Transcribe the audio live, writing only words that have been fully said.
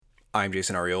I'm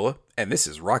Jason Ariola, and this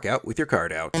is Rock Out with Your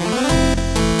Card Out.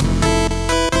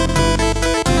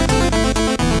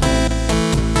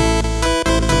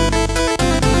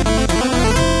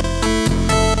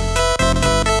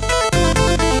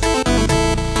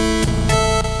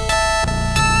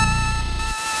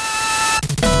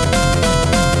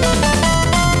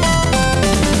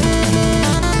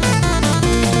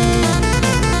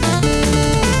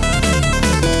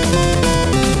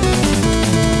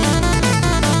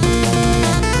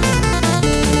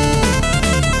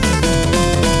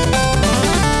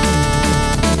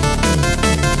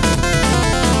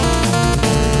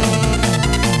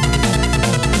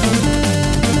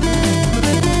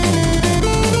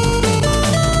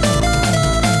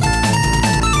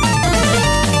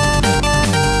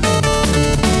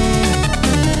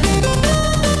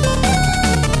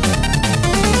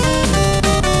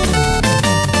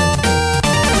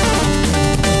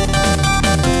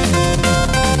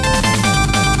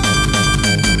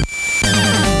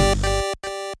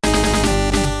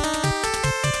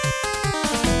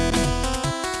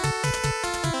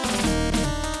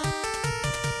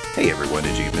 Hey everyone,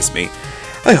 did you miss me?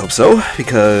 I hope so,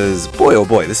 because boy oh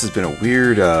boy, this has been a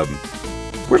weird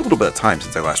little bit of time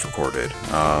since I last recorded.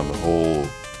 The whole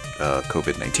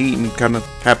COVID-19 kind of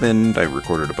happened. I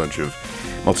recorded a bunch of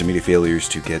multimedia failures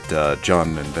to get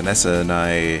John and Vanessa and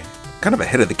I kind of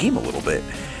ahead of the game a little bit.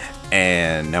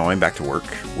 And now I'm back to work,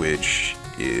 which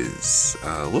is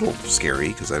a little scary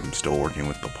because I'm still working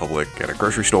with the public at a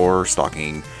grocery store,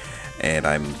 stocking, and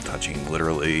I'm touching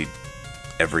literally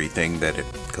everything that it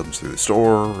comes through the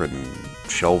store and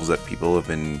shelves that people have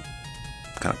been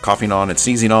kind of coughing on and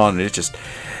sneezing on, and it's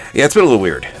been a little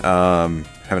weird. Having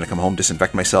to come home,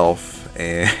 disinfect myself,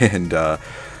 and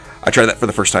I tried that for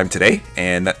the first time today,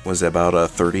 and that was about a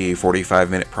 30-45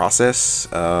 minute process,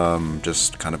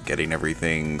 just kind of getting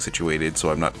everything situated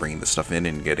so I'm not bringing the stuff in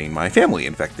and getting my family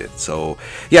infected. So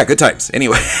yeah, good times.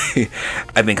 Anyway,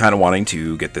 I've been kind of wanting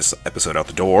to get this episode out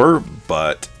the door,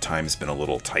 but time's been a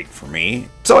little tight for me,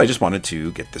 so I just wanted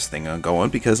to get this thing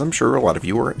going because I'm sure a lot of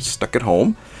you are stuck at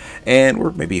home and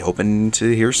we're maybe hoping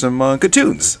to hear some good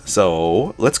tunes.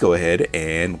 So let's go ahead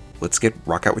and let's get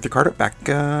Rock Out with Your Card Out back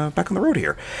on the road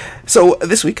here. So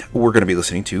this week we're going to be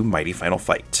listening to Mighty Final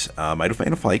Fight. Mighty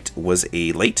Final Fight was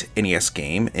a late NES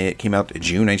game. It came out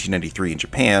June 1993 in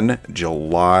Japan,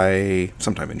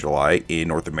 sometime in July in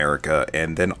North America,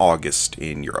 and then August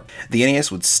in Europe. The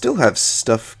NES would still have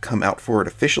stuff come out for it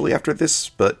officially after this,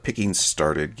 but pickings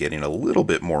started getting a little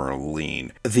bit more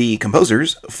lean. The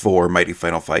composers for Mighty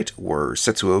Final Fight were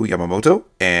Setsuo Yamamoto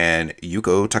and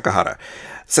Yuko Takahata.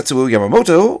 Setsuo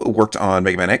Yamamoto worked on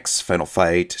Mega Man X, Final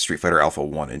Fight, Street Fighter Alpha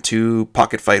 1 and 2,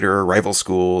 Pocket Fighter, Rival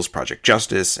Schools, Project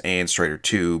Justice, and Strider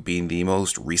 2 being the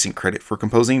most recent credit for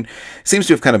composing. Seems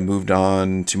to have kind of moved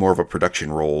on to more of a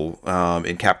production role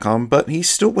in Capcom, but he's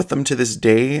still with them to this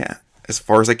day, as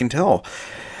far as I can tell.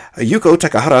 Yuko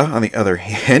Takahata, on the other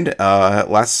hand,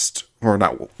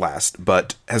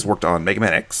 but has worked on Mega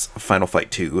Man X, Final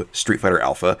Fight 2, Street Fighter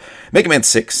Alpha, Mega Man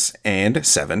 6 and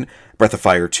 7, Breath of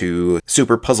Fire 2,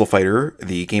 Super Puzzle Fighter,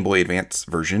 the Game Boy Advance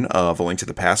version of A Link to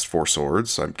the Past, Four Swords,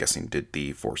 so I'm guessing did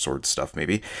the Four Swords stuff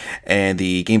maybe, and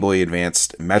the Game Boy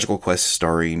Advanced Magical Quest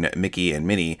starring Mickey and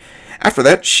Minnie. After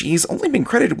that, she's only been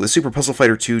credited with Super Puzzle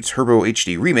Fighter 2 Turbo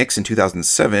HD Remix in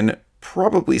 2007,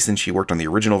 probably since she worked on the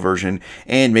original version,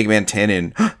 and Mega Man 10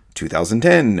 in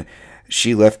 2010.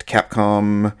 She left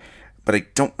Capcom, but I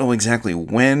don't know exactly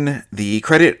when. The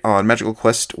credit on Magical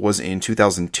Quest was in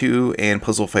 2002, and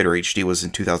Puzzle Fighter HD was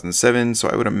in 2007, so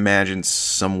I would imagine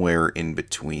somewhere in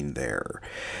between there.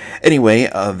 Anyway,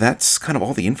 that's kind of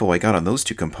all the info I got on those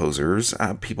two composers,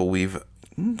 people we've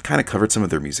kind of covered some of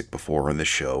their music before on this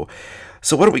show.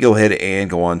 So why don't we go ahead and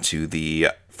go on to the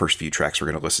first few tracks we're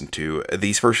going to listen to.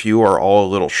 These first few are all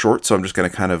a little short, so I'm just going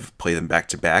to kind of play them back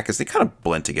to back as they kind of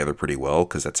blend together pretty well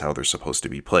because that's how they're supposed to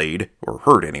be played, or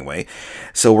heard anyway.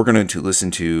 So we're going to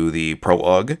listen to the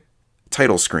prologue,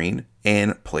 title screen,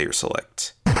 and player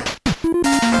select.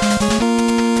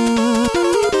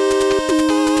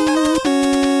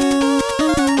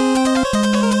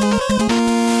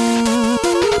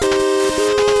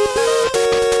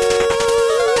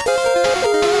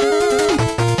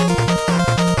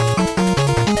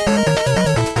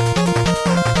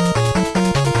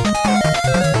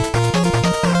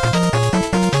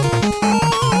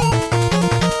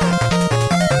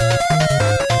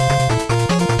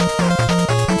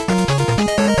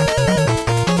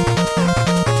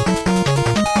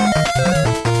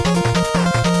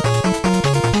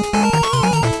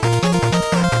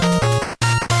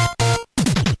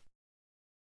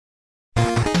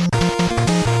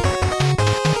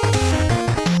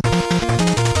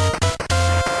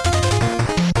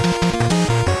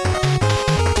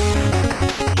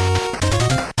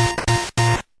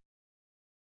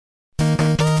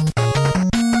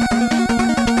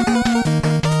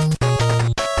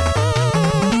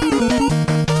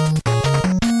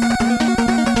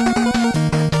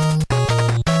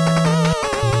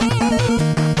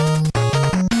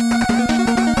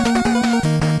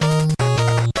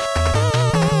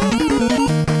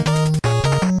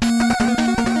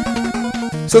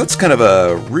 So that's kind of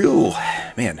a real,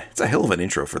 man, it's a hell of an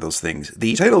intro for those things.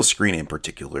 The title screen in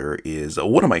particular is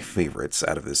one of my favorites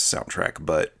out of this soundtrack,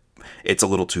 but it's a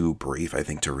little too brief, I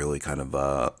think, to really kind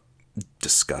of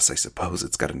discuss, I suppose.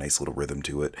 It's got a nice little rhythm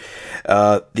to it.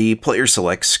 The player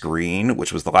select screen,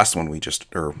 which was the last one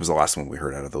was the last one we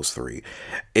heard out of those three.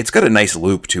 It's got a nice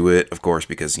loop to it, of course,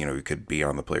 because, you know, you could be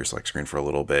on the player select screen for a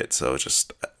little bit, so it's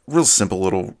just a real simple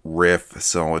little riff,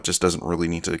 so it just doesn't really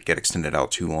need to get extended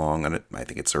out too long, and I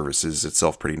think it services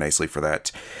itself pretty nicely for that.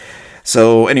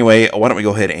 So anyway, why don't we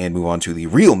go ahead and move on to the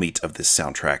real meat of this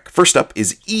soundtrack. First up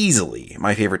is easily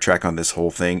my favorite track on this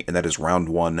whole thing, and that is Round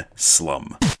 1,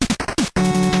 Slum.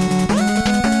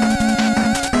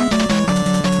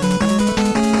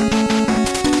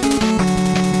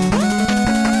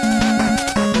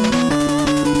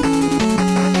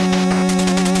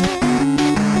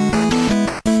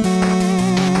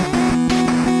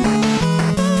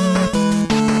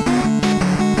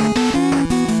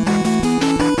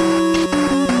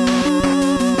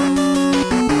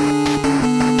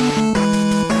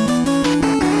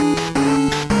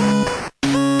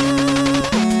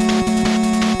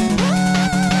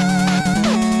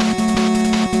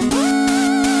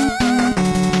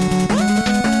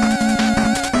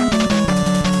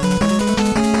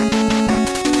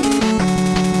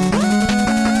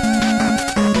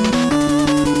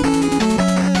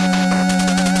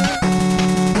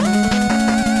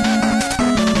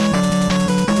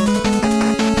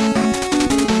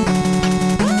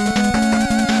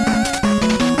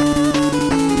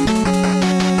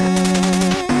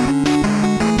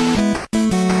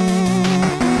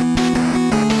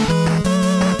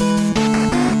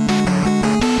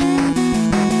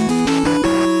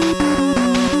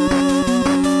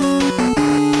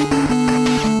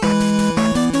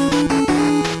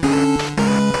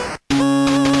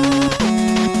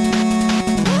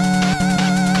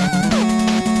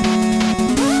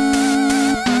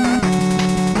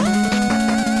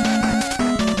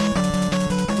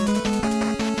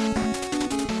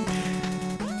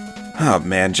 Oh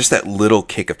man, just that little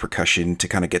kick of percussion to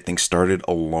kind of get things started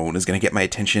alone is going to get my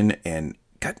attention, and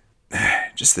God,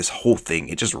 just this whole thing,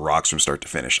 it just rocks from start to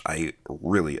finish. I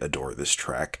really adore this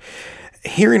track.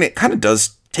 Hearing it kind of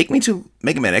does take me to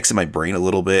Mega Man X in my brain a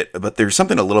little bit, but there's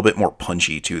something a little bit more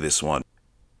punchy to this one.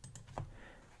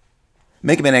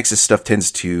 Mega Man X's stuff tends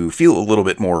to feel a little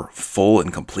bit more full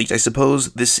and complete, I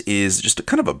suppose. This is just a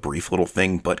kind of a brief little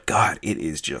thing, but God, it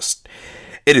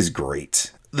is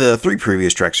great. The three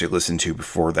previous tracks you listened to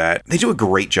before that, they do a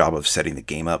great job of setting the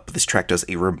game up, but this track does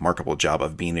a remarkable job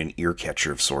of being an ear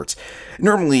catcher of sorts.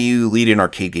 Normally you lead an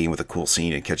arcade game with a cool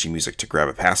scene and catchy music to grab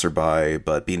a passerby,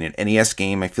 but being an NES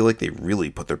game, I feel like they really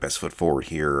put their best foot forward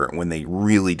here when they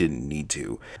really didn't need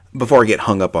to. Before I get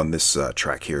hung up on this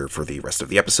track here for the rest of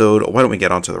the episode, why don't we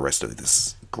get on to the rest of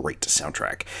this great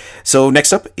soundtrack. So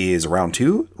next up is Round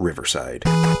 2, Riverside.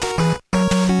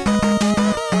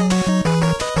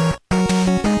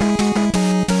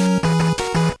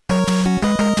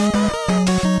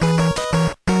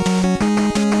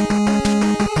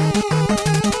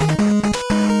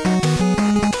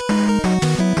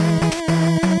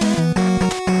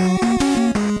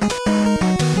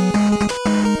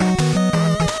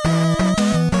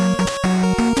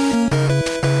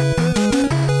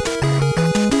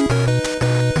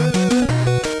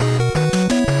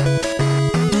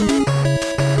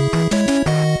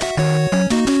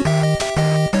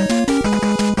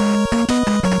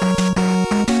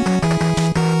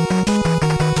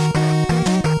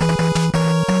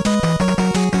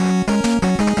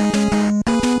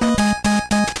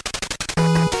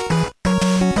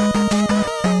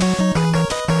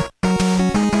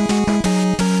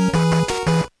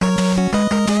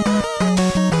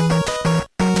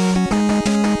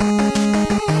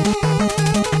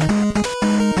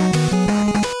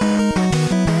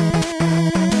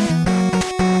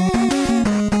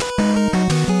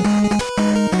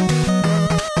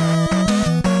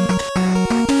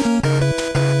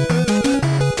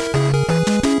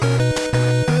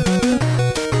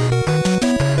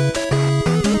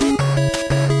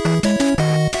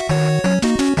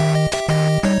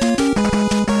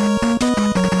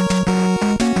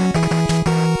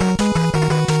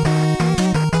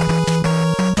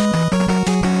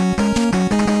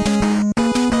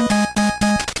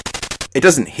 It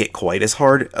doesn't hit quite as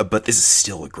hard, but this is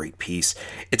still a great piece.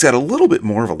 It's got a little bit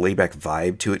more of a laid-back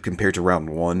vibe to it compared to Round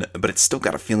 1, but it's still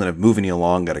got a feeling of moving you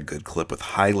along, got a good clip with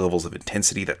high levels of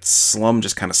intensity that Slum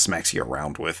just kind of smacks you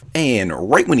around with.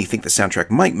 And right when you think the soundtrack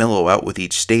might mellow out with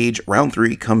each stage, Round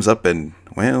 3 comes up and,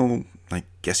 well, I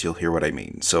guess you'll hear what I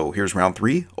mean. So here's Round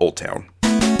 3, Old Town.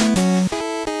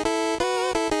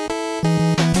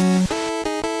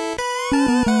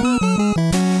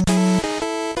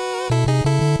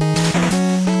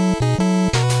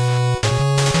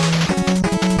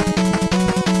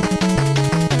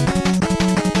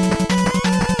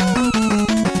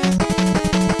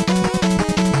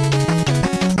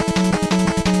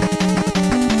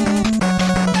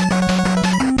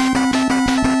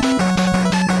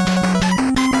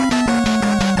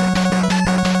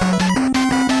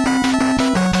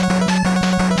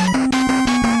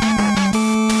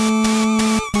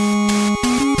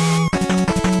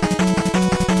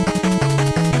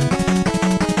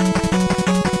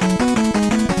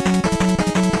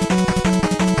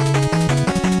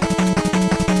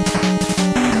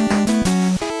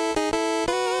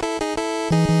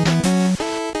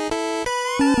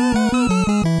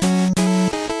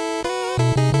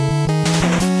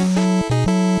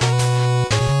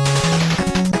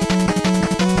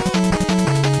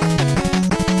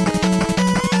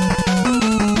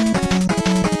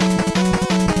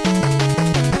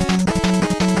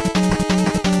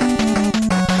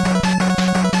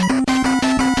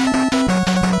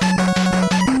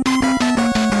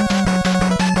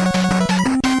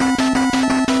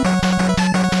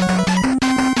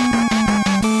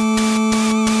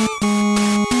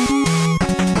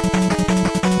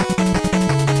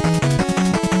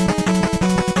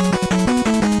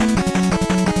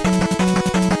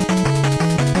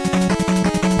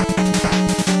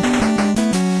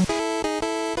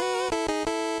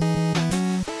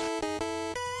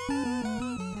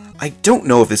 I don't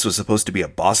know if this was supposed to be a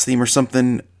boss theme or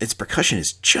something. Its percussion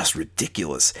is just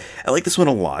ridiculous. I like this one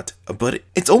a lot, but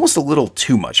it's almost a little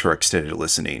too much for extended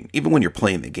listening, even when you're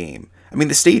playing the game. I mean,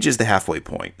 the stage is the halfway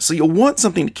point, so you'll want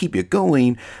something to keep you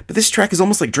going, but this track is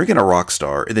almost like drinking a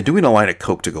Rockstar and then doing a line of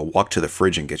Coke to go walk to the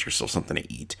fridge and get yourself something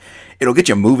to eat. It'll get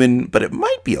you moving, but it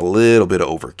might be a little bit of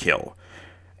overkill.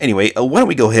 Anyway, why don't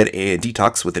we go ahead and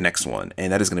detox with the next one,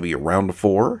 and that is going to be round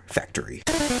 4, Factory.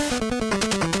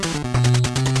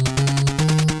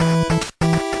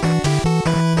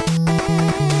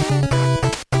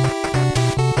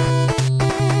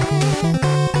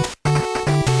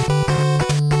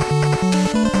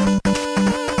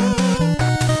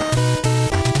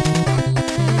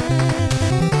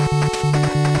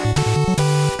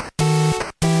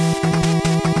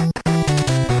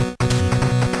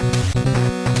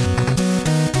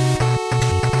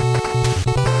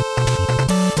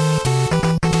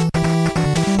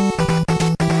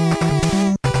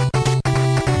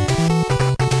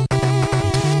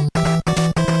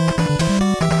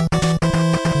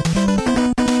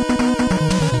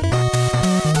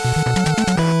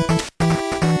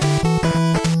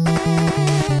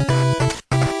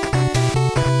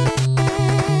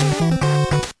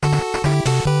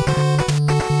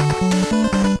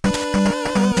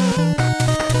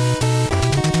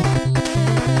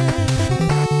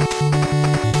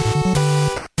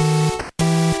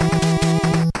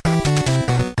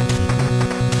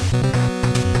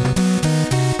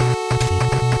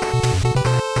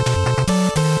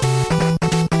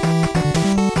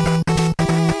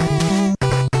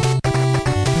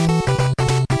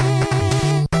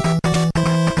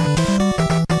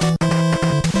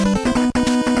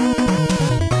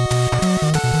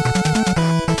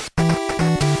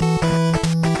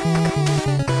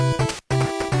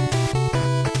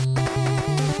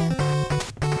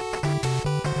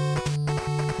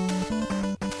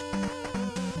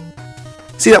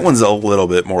 See, that one's a little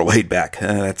bit more laid back,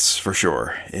 that's for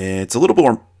sure. It's a little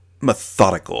more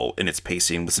methodical in its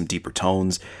pacing with some deeper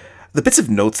tones. The bits of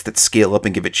notes that scale up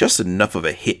and give it just enough of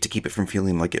a hit to keep it from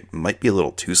feeling like it might be a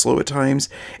little too slow at times.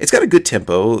 It's got a good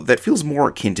tempo that feels more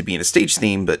akin to being a stage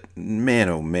theme, but man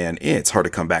oh man, it's hard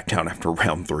to come back down after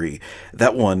round 3.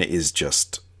 That one is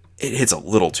just... it hits a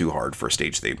little too hard for a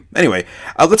stage theme. Anyway,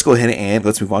 let's go ahead and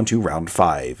let's move on to round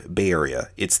 5, Bay Area.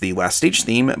 It's the last stage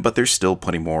theme, but there's still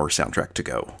plenty more soundtrack to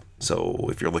go. So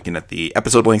if you're looking at the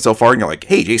episode link so far and you're like,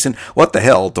 "Hey Jason, what the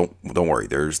hell?" Don't worry.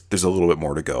 There's a little bit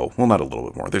more to go. Well, not a little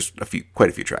bit more. There's quite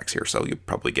a few tracks here, so you'll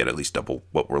probably get at least double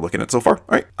what we're looking at so far. All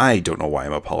right. I don't know why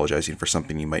I'm apologizing for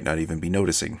something you might not even be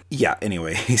noticing. Yeah.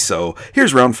 Anyway, so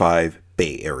here's round 5,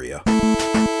 Bay Area.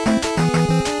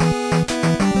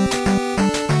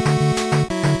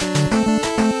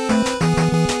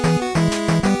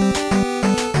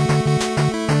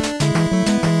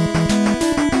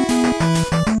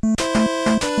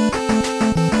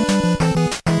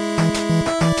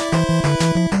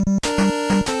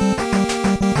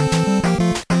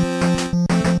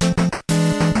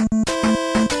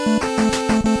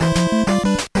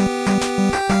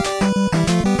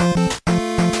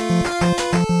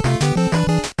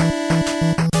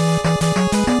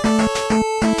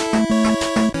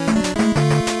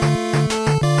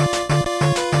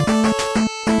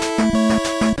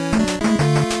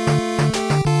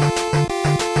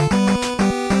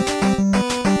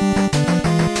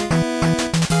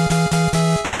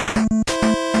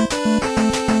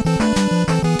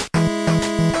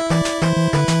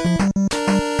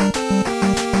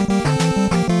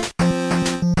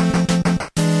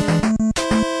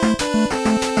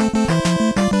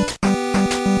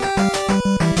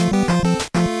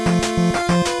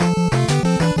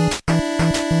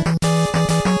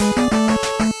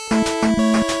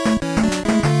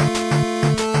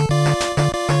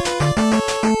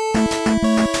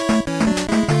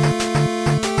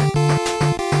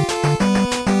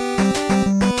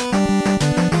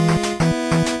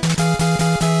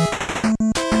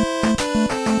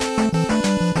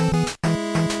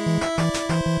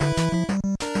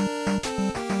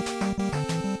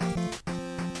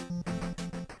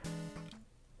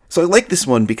 So I like this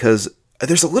one because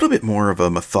there's a little bit more of a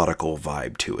methodical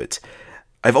vibe to it.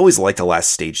 I've always liked a last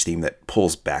stage theme that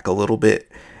pulls back a little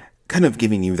bit, kind of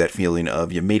giving you that feeling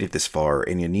of you made it this far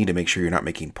and you need to make sure you're not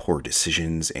making poor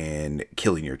decisions and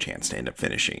killing your chance to end up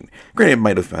finishing. Granted,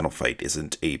 Might Final Fight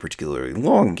isn't a particularly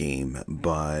long game,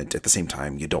 but at the same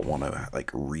time, you don't want to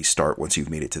restart once you've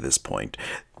made it to this point.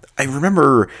 I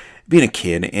remember being a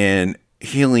kid and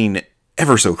feeling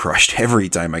ever so crushed every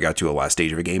time I got to a last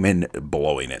stage of a game and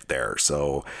blowing it there.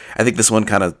 So I think this one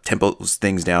kind of tempos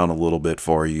things down a little bit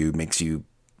for you, makes you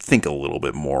think a little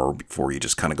bit more before you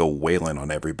just kind of go wailing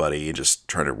on everybody and just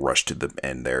try to rush to the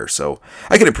end there. So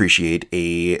I can appreciate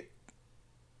a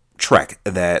track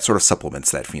that sort of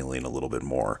supplements that feeling a little bit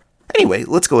more. Anyway,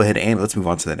 let's go ahead and let's move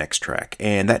on to the next track,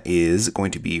 and that is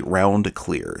going to be Round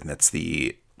Clear. And that's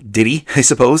the ditty, I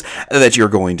suppose, that you're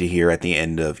going to hear at the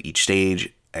end of each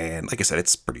stage. And like I said,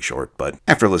 it's pretty short, but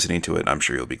after listening to it, I'm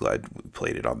sure you'll be glad we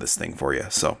played it on this thing for you.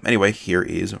 So anyway, here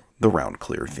is the Round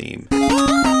Clear theme.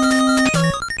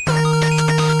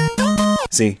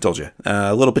 See, told you.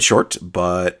 A little bit short,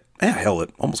 but hell,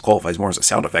 it almost qualifies more as a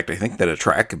sound effect, I think, than a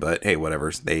track. But hey,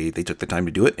 whatever. They took the time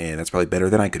to do it, and that's probably better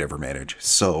than I could ever manage.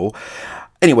 So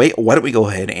anyway, why don't we go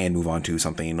ahead and move on to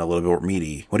something a little bit more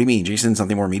meaty. What do you mean, Jason?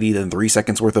 Something more meaty than 3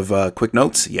 seconds worth of quick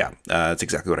notes? Yeah, that's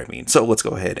exactly what I mean. So let's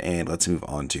go ahead and let's move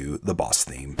on to the boss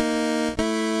theme.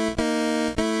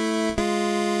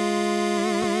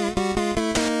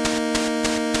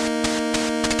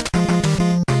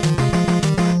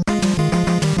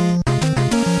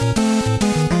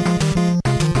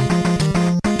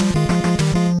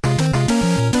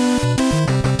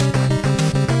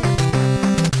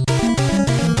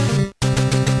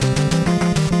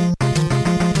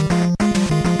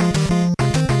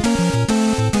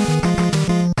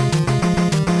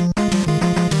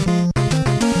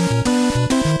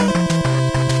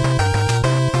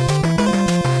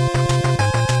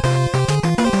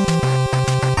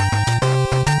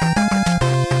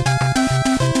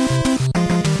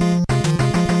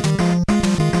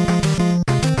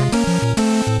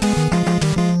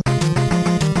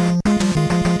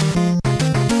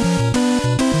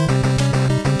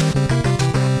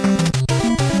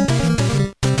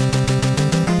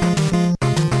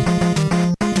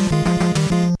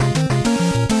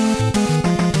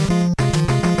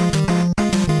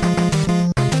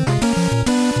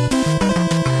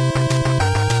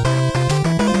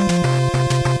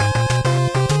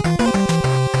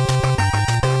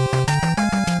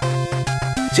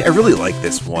 See, I really like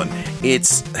this one.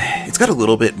 It's got a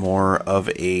little bit more of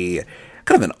a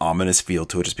kind of an ominous feel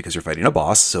to it just because you're fighting a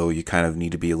boss, so you kind of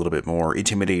need to be a little bit more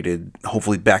intimidated,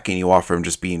 hopefully backing you off from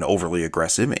just being overly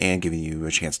aggressive and giving you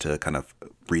a chance to kind of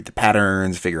read the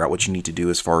patterns, figure out what you need to do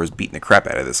as far as beating the crap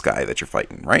out of this guy that you're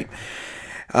fighting, right?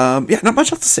 Yeah, not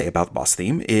much else to say about the boss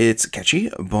theme. It's catchy,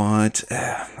 but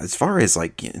as far as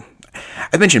like...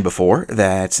 I've mentioned before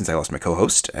that since I lost my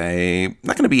co-host, I'm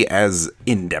not going to be as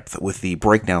in-depth with the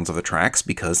breakdowns of the tracks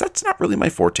because that's not really my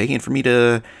forte, and for me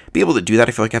to be able to do that,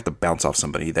 I feel like I have to bounce off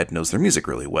somebody that knows their music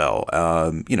really well.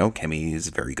 Kemi is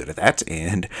very good at that,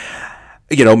 and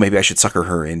maybe I should sucker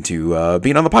her into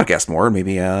being on the podcast more.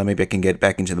 Maybe I can get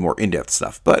back into the more in-depth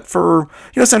stuff. But for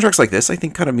soundtracks like this, I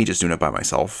think kind of me just doing it by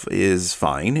myself is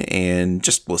fine, and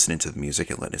just listening to the music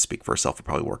and letting it speak for itself will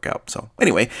probably work out. So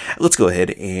anyway, let's go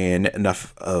ahead, and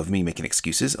enough of me making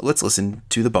excuses. Let's listen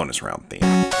to the bonus round theme.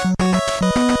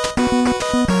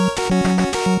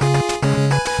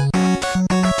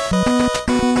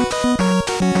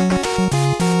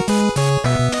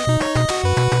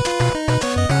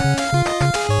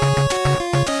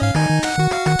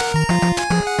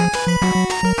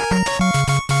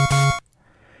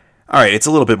 Alright, it's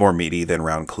a little bit more meaty than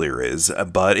Round Clear is,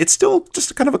 but it's still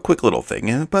just kind of a quick little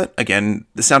thing. But again,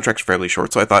 the soundtrack's fairly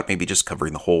short, so I thought maybe just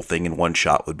covering the whole thing in one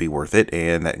shot would be worth it,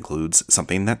 and that includes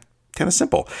something that's kind of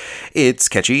simple. It's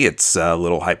catchy, it's a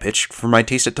little high-pitched for my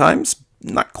taste at times.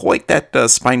 Not quite that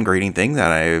spine-grating thing that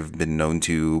I've been known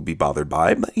to be bothered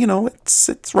by, but,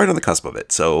 it's right on the cusp of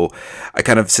it. So I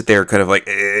kind of sit there kind of like,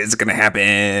 is it going to happen?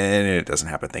 And it doesn't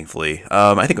happen, thankfully.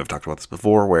 I think I've talked about this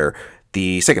before, where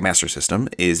the Sega Master System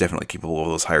is definitely capable of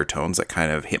those higher tones that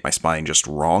kind of hit my spine just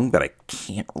wrong, that I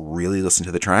can't really listen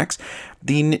to the tracks.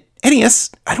 The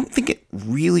NES, I don't think it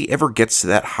really ever gets to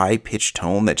that high-pitched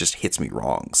tone that just hits me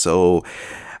wrong. So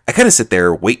I kind of sit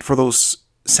there, wait for those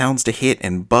sounds to hit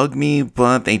and bug me,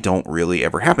 but they don't really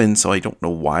ever happen, so I don't know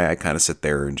why I kind of sit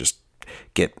there and just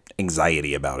get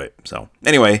anxiety about it. So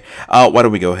anyway, why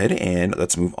don't we go ahead and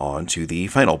let's move on to the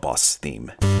final boss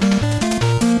theme.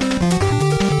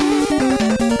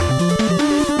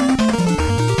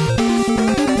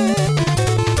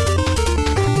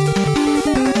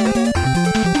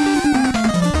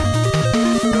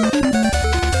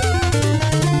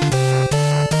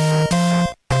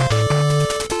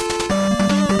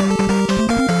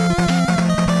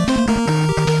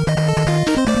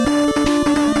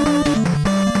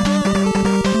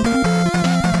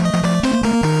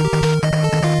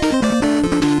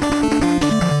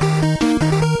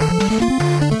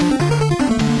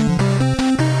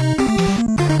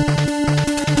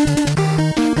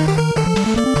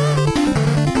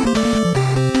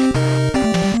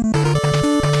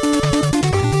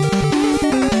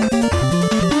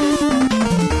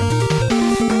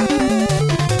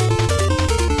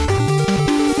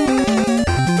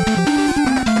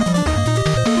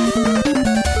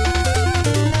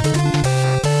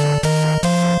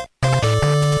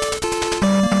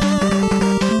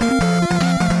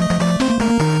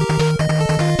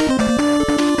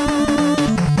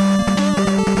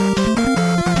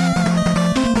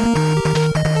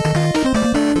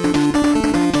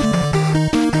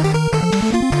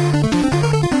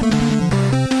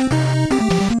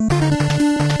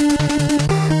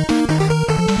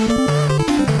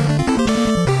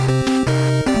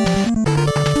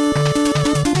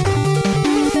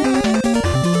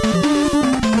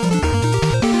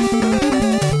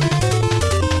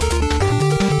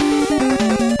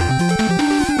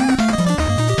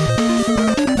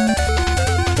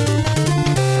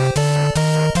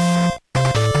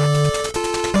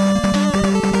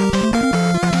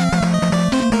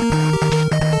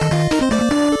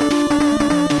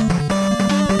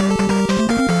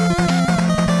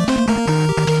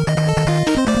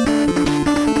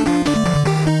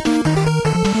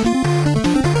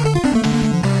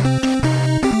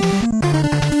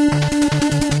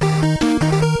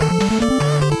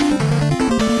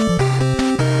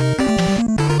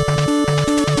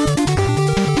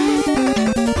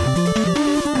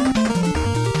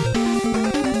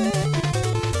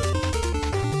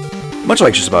 much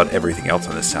like just about everything else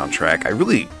on this soundtrack, I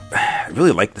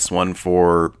really like this one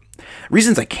for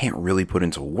reasons I can't really put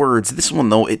into words. This one,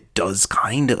 though, it does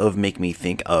kind of make me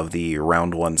think of the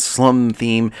Round 1 Slum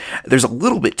theme. There's a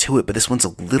little bit to it, but this one's a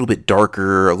little bit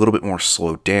darker, a little bit more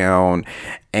slowed down,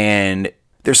 and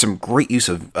there's some great use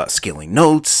of scaling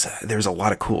notes. There's a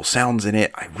lot of cool sounds in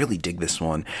it. I really dig this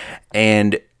one.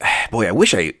 And boy, I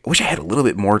wish I had a little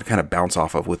bit more to kind of bounce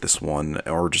off of with this one,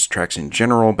 or just tracks in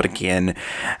general. But again,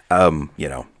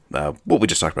 what we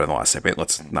just talked about in the last segment,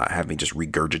 let's not have me just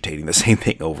regurgitating the same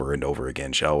thing over and over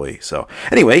again, shall we? So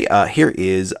anyway, here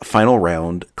is Final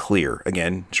Round Clear.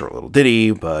 Again, short little ditty,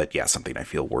 but yeah, something I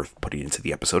feel worth putting into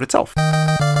the episode itself.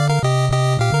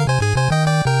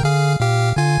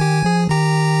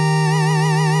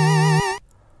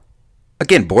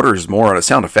 Again, borders more on a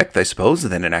sound effect, I suppose,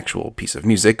 than an actual piece of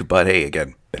music, but hey,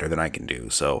 again, better than I can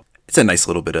do, so it's a nice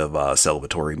little bit of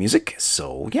celebratory music,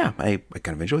 so yeah, I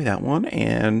kind of enjoy that one,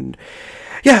 and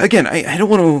yeah, again, I don't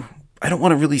want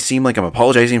to really seem like I'm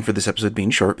apologizing for this episode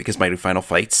being short, because Mighty Final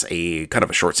Fight's a kind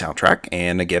of a short soundtrack,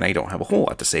 and again, I don't have a whole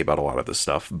lot to say about a lot of this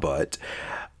stuff, but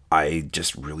I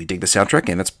just really dig the soundtrack,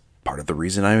 and that's part of the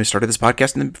reason I started this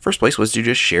podcast in the first place, was to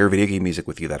just share video game music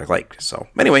with you that I liked. So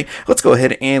anyway, let's go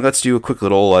ahead and let's do a quick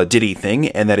little ditty thing,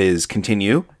 and that is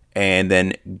continue, and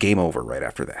then game over right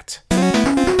after that.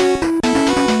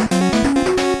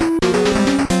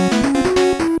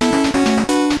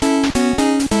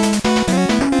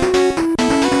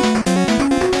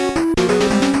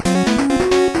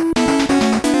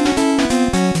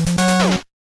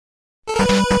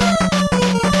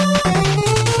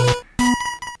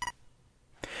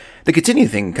 The continue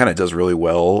thing kind of does really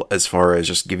well as far as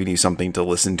just giving you something to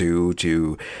listen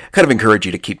to kind of encourage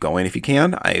you to keep going if you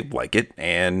can. I like it,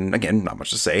 and again, not much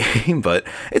to say, but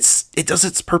it does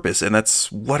its purpose, and that's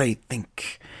what I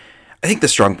think. I think the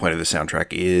strong point of the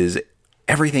soundtrack is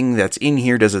everything that's in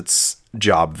here does its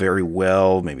job very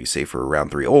well, maybe say for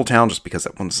Round 3 Old Town, just because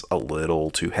that one's a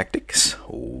little too hectic.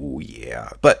 So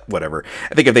yeah, but whatever.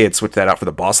 I think if they had switched that out for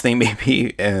the boss theme,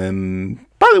 maybe,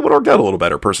 probably would have worked out a little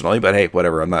better personally, but hey,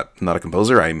 whatever. I'm not a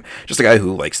composer. I'm just a guy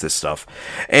who likes this stuff.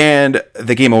 And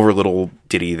the game over little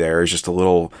ditty there is just a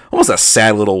little, almost a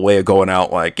sad little way of going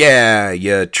out like, yeah,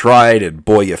 you tried and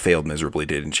boy, you failed miserably,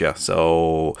 didn't you?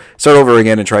 So start over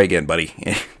again and try again, buddy.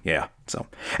 Yeah. So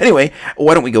anyway,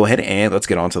 why don't we go ahead and let's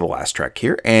get on to the last track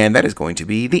here, and that is going to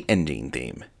be the ending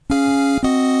theme.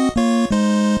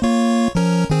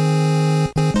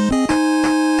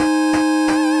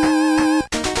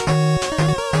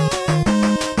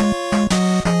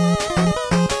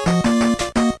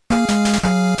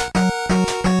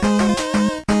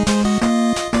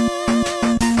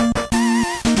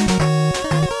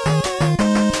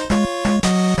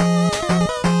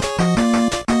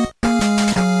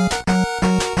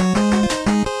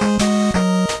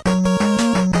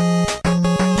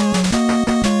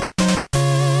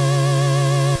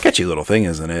 Catchy little thing,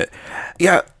 isn't it?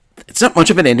 Yeah, it's not much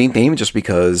of an ending theme just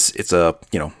because it's a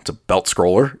belt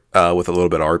scroller with a little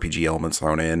bit of RPG elements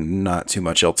thrown in, not too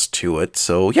much else to it.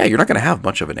 So yeah, you're not going to have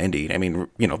much of an ending. I mean,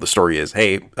 the story is,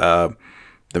 hey, the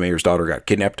mayor's daughter got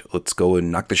kidnapped. Let's go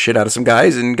and knock the shit out of some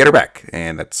guys and get her back.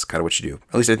 And that's kind of what you do.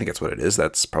 At least I think that's what it is.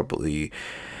 That's probably,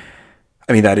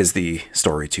 that is the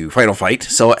story to Final Fight,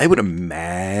 so I would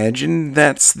imagine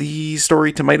that's the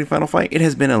story to Mighty Final Fight. It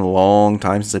has been a long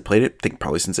time since I played it. I think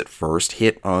probably since it first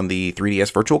hit on the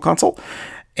 3DS Virtual Console.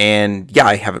 And yeah,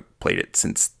 I haven't played it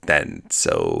since then,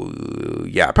 so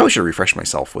yeah, I probably should have refreshed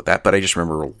myself with that, but I just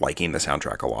remember liking the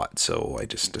soundtrack a lot, so I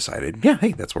just decided, yeah,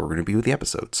 hey, that's where we're going to be with the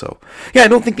episode. So yeah, I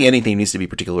don't think the ending theme needs to be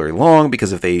particularly long,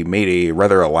 because if they made a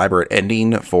rather elaborate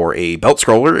ending for a belt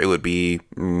scroller, it would be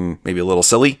maybe a little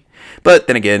silly. But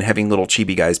then again, having little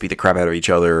chibi guys beat the crap out of each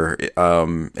other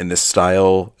in this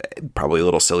style, probably a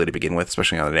little silly to begin with,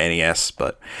 especially on an NES.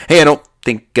 But hey, I don't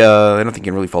think you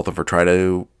can really fault them for trying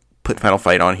to put Final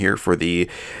Fight on here for the,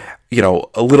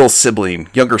 a little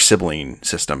younger sibling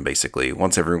system, basically.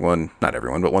 Once not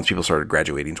everyone, but once people started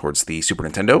graduating towards the Super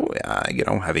Nintendo,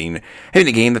 having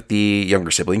a game that the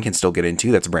younger sibling can still get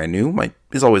into that's brand new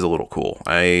is always a little cool.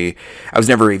 I was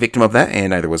never a victim of that, and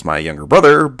neither was my younger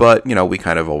brother, but, we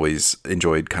kind of always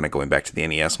enjoyed kind of going back to the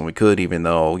NES when we could, even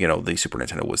though, the Super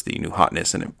Nintendo was the new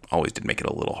hotness, and it always did make it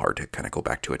a little hard to kind of go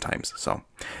back to at times, so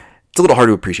it's a little hard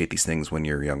to appreciate these things when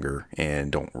you're younger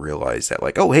and don't realize that,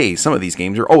 like, oh, hey, some of these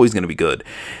games are always going to be good.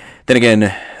 Then again,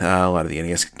 a lot of the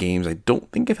NES games I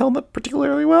don't think have held up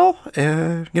particularly well.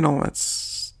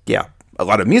 That's, yeah, a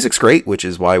lot of music's great, which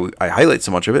is why I highlight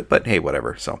so much of it, but hey,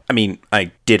 whatever. So, I mean,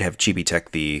 I did have Chibi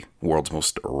Tech, the world's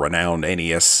most renowned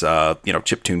NES,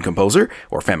 chiptune composer,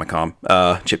 or Famicom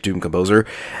chiptune composer,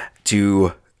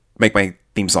 to make my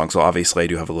theme song, so obviously I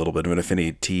do have a little bit of an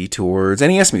affinity towards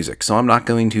NES music, so I'm not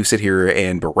going to sit here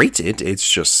and berate it. It's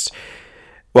just,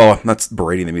 well, not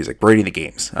berating the music, berating the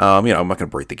games. I'm not going to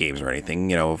berate the games or anything.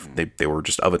 They were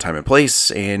just of a time and place,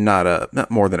 and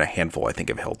not more than a handful, I think,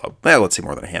 have held up. Well, let's say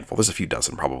more than a handful. There's a few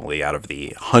dozen, probably, out of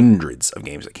the hundreds of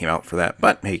games that came out for that.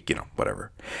 But, hey,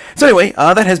 whatever. So anyway,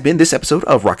 that has been this episode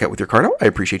of Rock Out With Your Card Out. I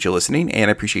appreciate you listening, and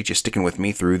I appreciate you sticking with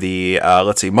me through the,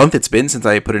 month it's been since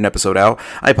I put an episode out.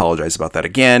 I apologize about that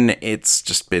again.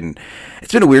 It's been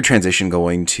a weird transition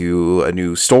going to a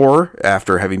new store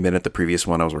after having been at the previous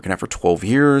one I was working at for 12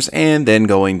 years. And then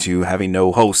going to having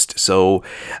no host. So,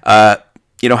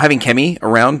 having Kemi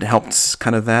around helped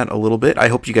kind of that a little bit. I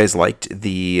hope you guys liked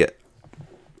the,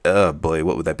 what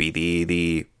would that be?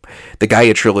 The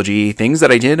Gaia trilogy things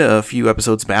that I did a few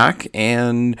episodes back,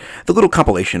 and the little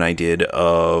compilation I did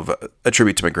of a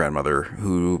tribute to my grandmother,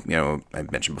 who, I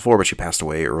mentioned before, but she passed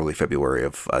away early February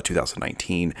of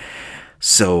 2019.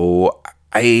 So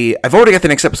I've already got the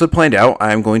next episode planned out.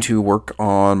 I'm going to work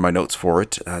on my notes for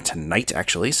it tonight,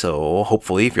 actually. So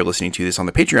hopefully, if you're listening to this on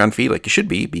the Patreon feed, like you should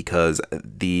be, because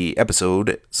the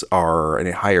episodes are in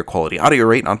a higher quality audio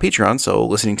rate on Patreon, so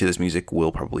listening to this music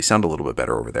will probably sound a little bit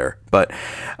better over there. But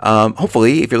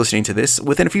hopefully, if you're listening to this,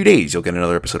 within a few days, you'll get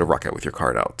another episode of Rock Out With Your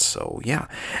Card Out. So yeah,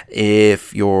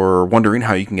 if you're wondering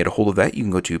how you can get a hold of that, you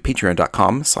can go to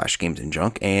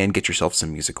patreon.com/gamesandjunk and get yourself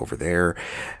some music over there.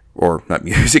 Or not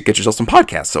music, get yourself some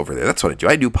podcasts over there. That's what I do.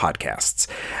 I do podcasts.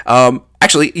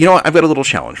 Actually, I've got a little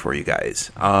challenge for you guys.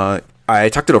 I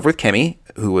talked it over with Kemi,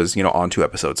 who was, on 2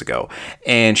 episodes ago,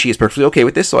 and she is perfectly okay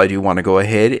with this, so I do want to go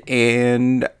ahead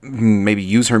and maybe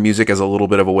use her music as a little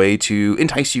bit of a way to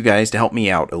entice you guys to help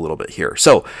me out a little bit here.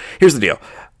 So, here's the deal.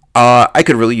 I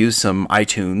could really use some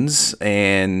iTunes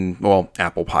and,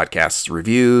 Apple Podcasts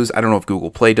reviews. I don't know if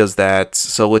Google Play does that,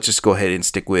 so let's just go ahead and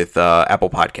stick with Apple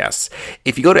Podcasts.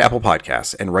 If you go to Apple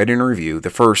Podcasts and write in a review, the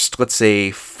first, let's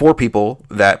say, 4 people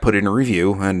that put in a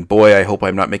review, and boy, I hope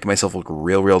I'm not making myself look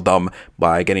real dumb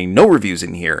by getting no reviews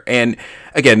in here. And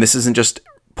again, this isn't just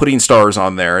putting stars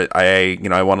on there. I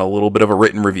want a little bit of a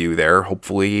written review there.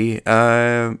 Hopefully,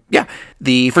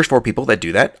 the first 4 people that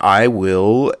do that, I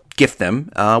will gift them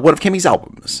one of Kemi's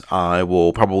albums. I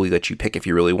will probably let you pick if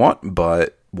you really want,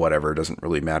 but whatever, it doesn't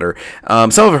really matter.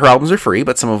 Some of her albums are free,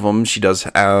 but some of them she does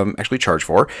actually charge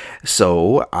for,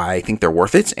 so I think they're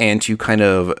worth it. And to kind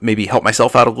of maybe help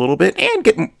myself out a little bit and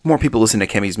get more people listening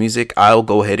to Kemi's music, I'll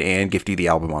go ahead and gift you the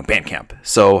album on Bandcamp.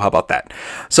 So how about that?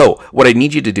 So what I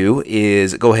need you to do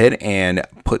is go ahead and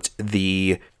put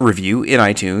the review in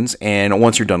iTunes, and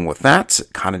once you're done with that,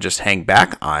 kind of just hang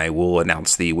back. I will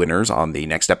announce the winners on the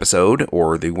next episode,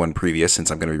 or the one previous,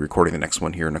 since I'm going to be recording the next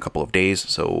one here in a couple of days.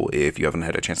 So if you haven't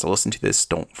had a chance to listen to this,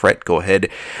 don't fret, go ahead.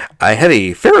 I have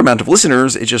a fair amount of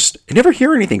listeners, I never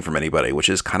hear anything from anybody, which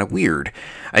is kind of weird.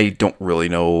 I don't really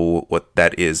know what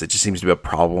that is. It just seems to be a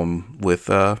problem with,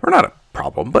 or not a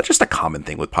problem, but just a common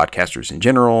thing with podcasters in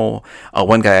general.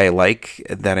 One guy I like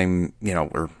that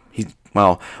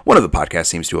one of the podcasts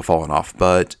seems to have fallen off,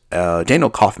 but Daniel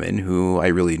Kaufman, who I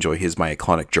really enjoy his My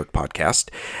Iconic Jerk podcast,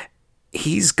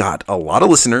 he's got a lot of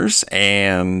listeners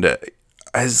and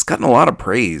has gotten a lot of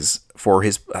praise for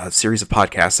his series of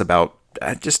podcasts about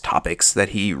just topics that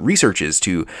he researches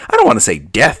to, I don't want to say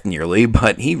death nearly,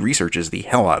 but he researches the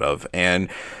hell out of, and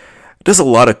does a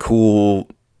lot of cool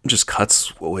just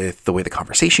cuts with the way the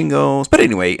conversation goes. But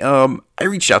anyway, I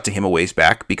reached out to him a ways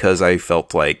back because I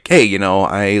felt like, hey,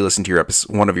 I listened to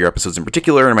one of your episodes in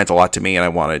particular, and it meant a lot to me, and I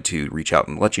wanted to reach out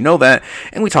and let you know that.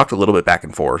 And we talked a little bit back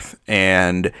and forth,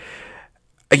 and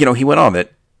he went on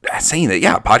that, saying that,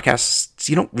 podcasts,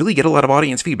 you don't really get a lot of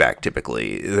audience feedback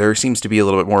typically. There seems to be a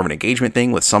little bit more of an engagement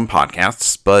thing with some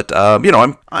podcasts, but,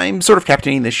 I'm sort of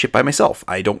captaining this ship by myself.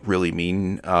 I don't really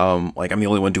mean, like I'm the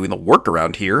only one doing the work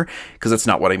around here, because that's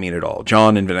not what I mean at all.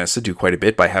 John and Vanessa do quite a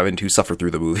bit by having to suffer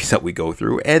through the movies that we go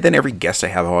through, and then every guest I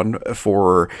have on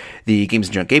for the Games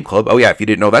and Junk Game Club, if you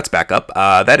didn't know, that's backup.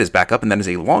 That is backup, and that is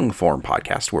a long-form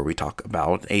podcast where we talk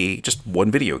about just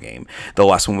one video game. The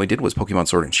last one we did was Pokemon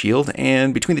Sword and Shield,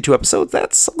 and between the 2 episodes,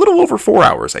 that's a little over 4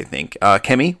 hours, I think.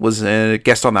 Kemi was a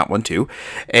guest on that one too,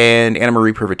 and Anna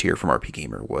Marie Privateer from RP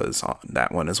Gamer was on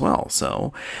that one as well.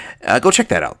 So go check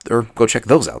that out, or go check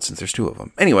those out since there's 2 of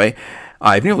them. Anyway,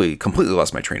 I've nearly completely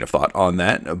lost my train of thought on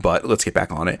that, but let's get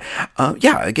back on it.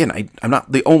 Again, I'm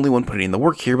not the only one putting in the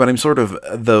work here, but I'm sort of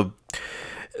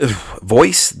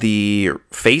voice the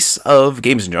face of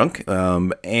Games and Junk,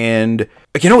 and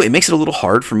it makes it a little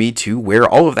hard for me to wear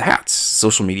all of the hats.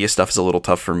 Social media stuff is a little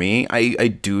tough for me. I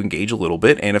do engage a little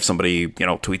bit, and if somebody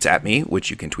tweets at me, which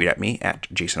you can tweet at me at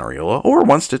Jason Ariola, or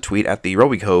wants to tweet at the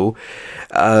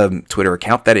ROWYCO Twitter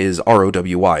account, that is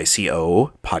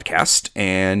ROWYCO podcast,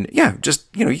 and just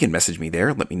you can message me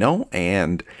there, let me know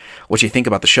and what you think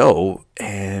about the show,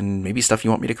 and maybe stuff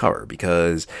you want me to cover,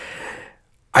 because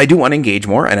I do want to engage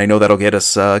more, and I know that'll get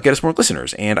us more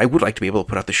listeners, and I would like to be able to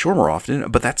put out the show more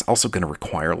often, but that's also going to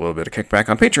require a little bit of kickback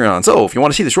on Patreon. So if you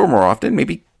want to see the show more often,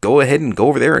 maybe go ahead and go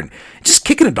over there and just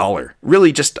kick in $1.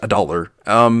 Really, just $1.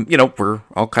 We're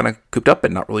all kind of cooped up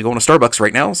and not really going to Starbucks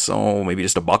right now, so maybe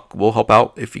just $1 will help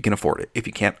out if you can afford it. If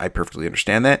you can't, I perfectly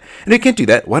understand that. And if you can't do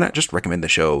that, why not just recommend the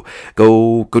show?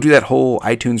 Go do that whole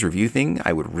iTunes review thing.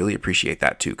 I would really appreciate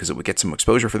that too, because it would get some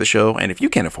exposure for the show. And if you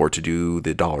can't afford to do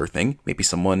the $1 thing, maybe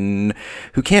someone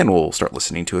who can will start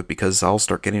listening to it, because I'll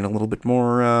start getting a little bit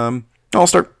more. I'll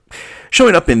start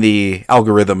showing up in the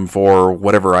algorithm for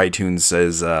whatever iTunes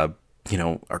says, or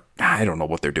I don't know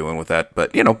what they're doing with that,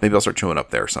 but, maybe I'll start showing up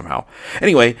there somehow.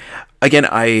 Anyway, again,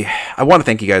 I want to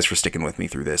thank you guys for sticking with me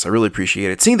through this. I really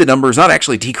appreciate it. Seeing the numbers not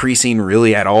actually decreasing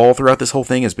really at all throughout this whole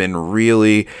thing has been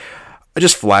really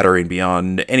just flattering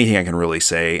beyond anything I can really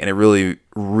say, and it really,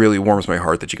 really warms my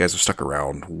heart that you guys have stuck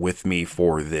around with me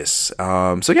for this.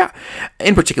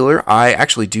 In particular, I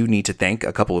actually do need to thank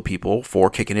a couple of people for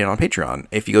kicking in on Patreon.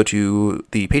 If you go to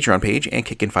the Patreon page and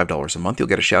kick in $5 a month, you'll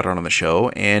get a shout out on the show.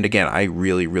 And again, I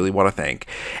really, really want to thank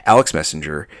Alex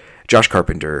Messenger, Josh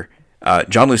Carpenter,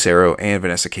 John Lucero, and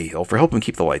Vanessa Cahill for helping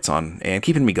keep the lights on and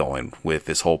keeping me going with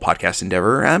this whole podcast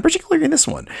endeavor, and particularly in this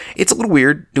one. It's a little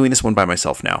weird doing this one by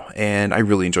myself now, and I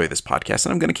really enjoy this podcast,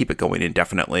 and I'm going to keep it going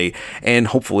indefinitely, and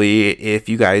hopefully if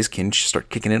you guys can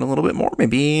start kicking in a little bit more,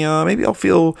 maybe I'll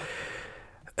feel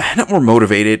not more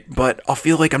motivated, but I'll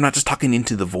feel like I'm not just talking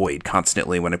into the void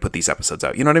constantly when I put these episodes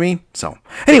out. You know what I mean? So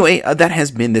anyway, that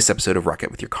has been this episode of Rocket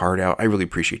with Your Card Out. I really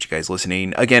appreciate you guys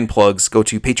listening. Again, plugs, go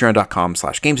to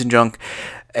patreon.com/gamesandjunk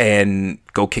and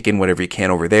go kick in whatever you can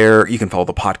over there. You can follow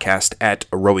the podcast at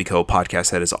ROWYCO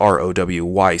Podcast. That is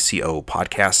ROWYCO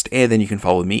Podcast. And then you can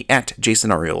follow me at Jason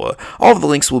Ariola. All of the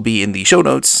links will be in the show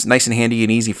notes. Nice and handy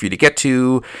and easy for you to get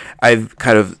to. I've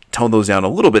kind of toned those down a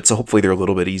little bit, so hopefully they're a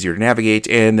little bit easier to navigate.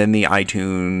 And then the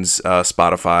iTunes,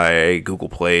 Spotify, Google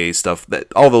Play stuff,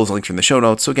 all those links are in the show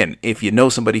notes. So again, if you know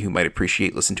somebody who might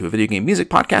appreciate listening to a video game music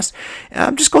podcast,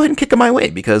 just go ahead and kick them my way,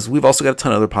 because we've also got a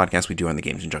ton of other podcasts we do on the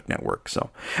Games and Junk Network. So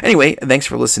anyway, thanks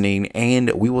for listening,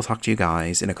 and we will talk to you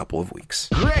guys in a couple of weeks.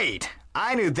 Great!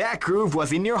 I knew that groove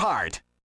was in your heart.